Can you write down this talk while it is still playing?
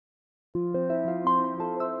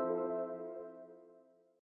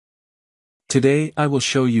Today I will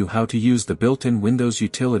show you how to use the built-in Windows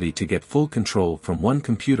utility to get full control from one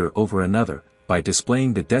computer over another, by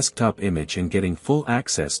displaying the desktop image and getting full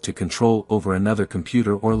access to control over another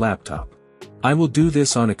computer or laptop. I will do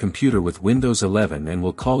this on a computer with Windows 11 and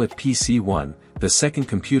will call it PC1, the second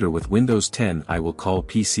computer with Windows 10 I will call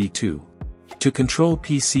PC2. To control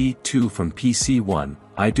PC2 from PC1,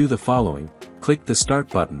 I do the following: click the Start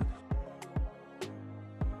button,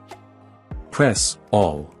 press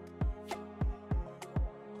All.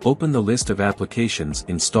 Open the list of applications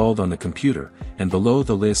installed on the computer, and below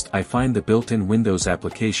the list I find the built-in Windows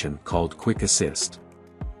application called Quick Assist.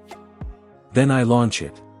 Then I launch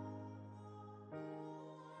it.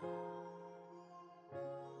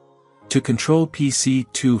 To control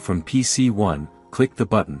PC2 from PC1, click the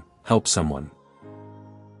button, Help Someone.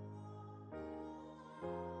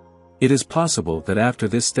 It is possible that after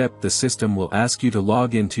this step the system will ask you to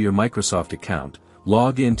log into your Microsoft account.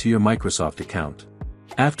 Log into your Microsoft account.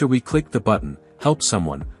 After we click the button, Help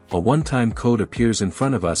Someone, a one-time code appears in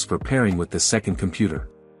front of us for pairing with the second computer.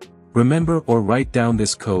 Remember or write down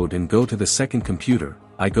this code and go to the second computer.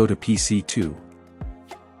 I go to PC2.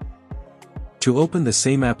 To open the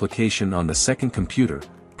same application on the second computer,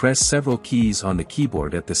 press several keys on the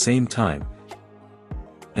keyboard at the same time,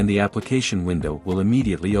 and the application window will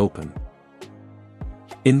immediately open.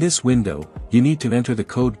 In this window, you need to enter the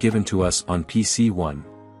code given to us on PC1.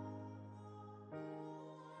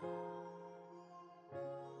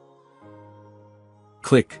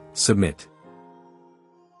 Click Submit.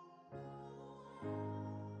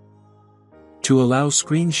 To allow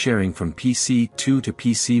screen sharing from PC2 to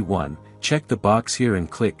PC1, check the box here and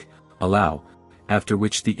click Allow, after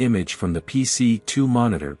which the image from the PC2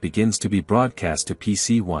 monitor begins to be broadcast to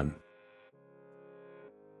PC1.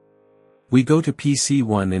 We go to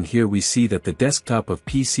PC1 and here we see that the desktop of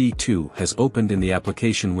PC2 has opened in the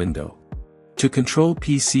application window. To control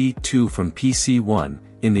PC2 from PC1,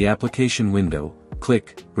 in the application window,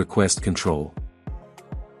 click Request Control.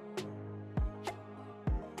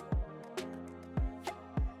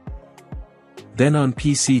 Then on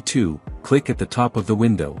PC2, click at the top of the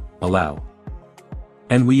window, Allow.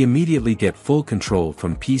 And we immediately get full control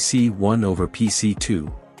from PC1 over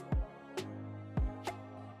PC2.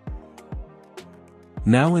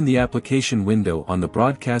 Now in the application window on the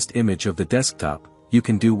broadcast image of the desktop, you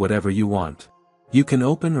can do whatever you want. You can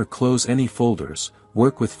open or close any folders,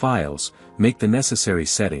 work with files, make the necessary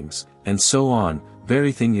settings, and so on.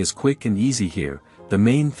 Everything is quick and easy here. The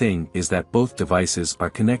main thing is that both devices are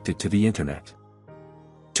connected to the internet.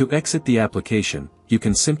 To exit the application, you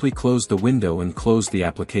can simply close the window and close the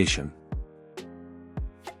application.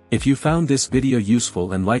 If you found this video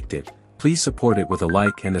useful and liked it, please support it with a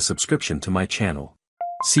like and a subscription to my channel.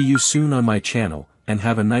 See you soon on my channel, and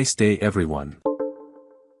have a nice day everyone.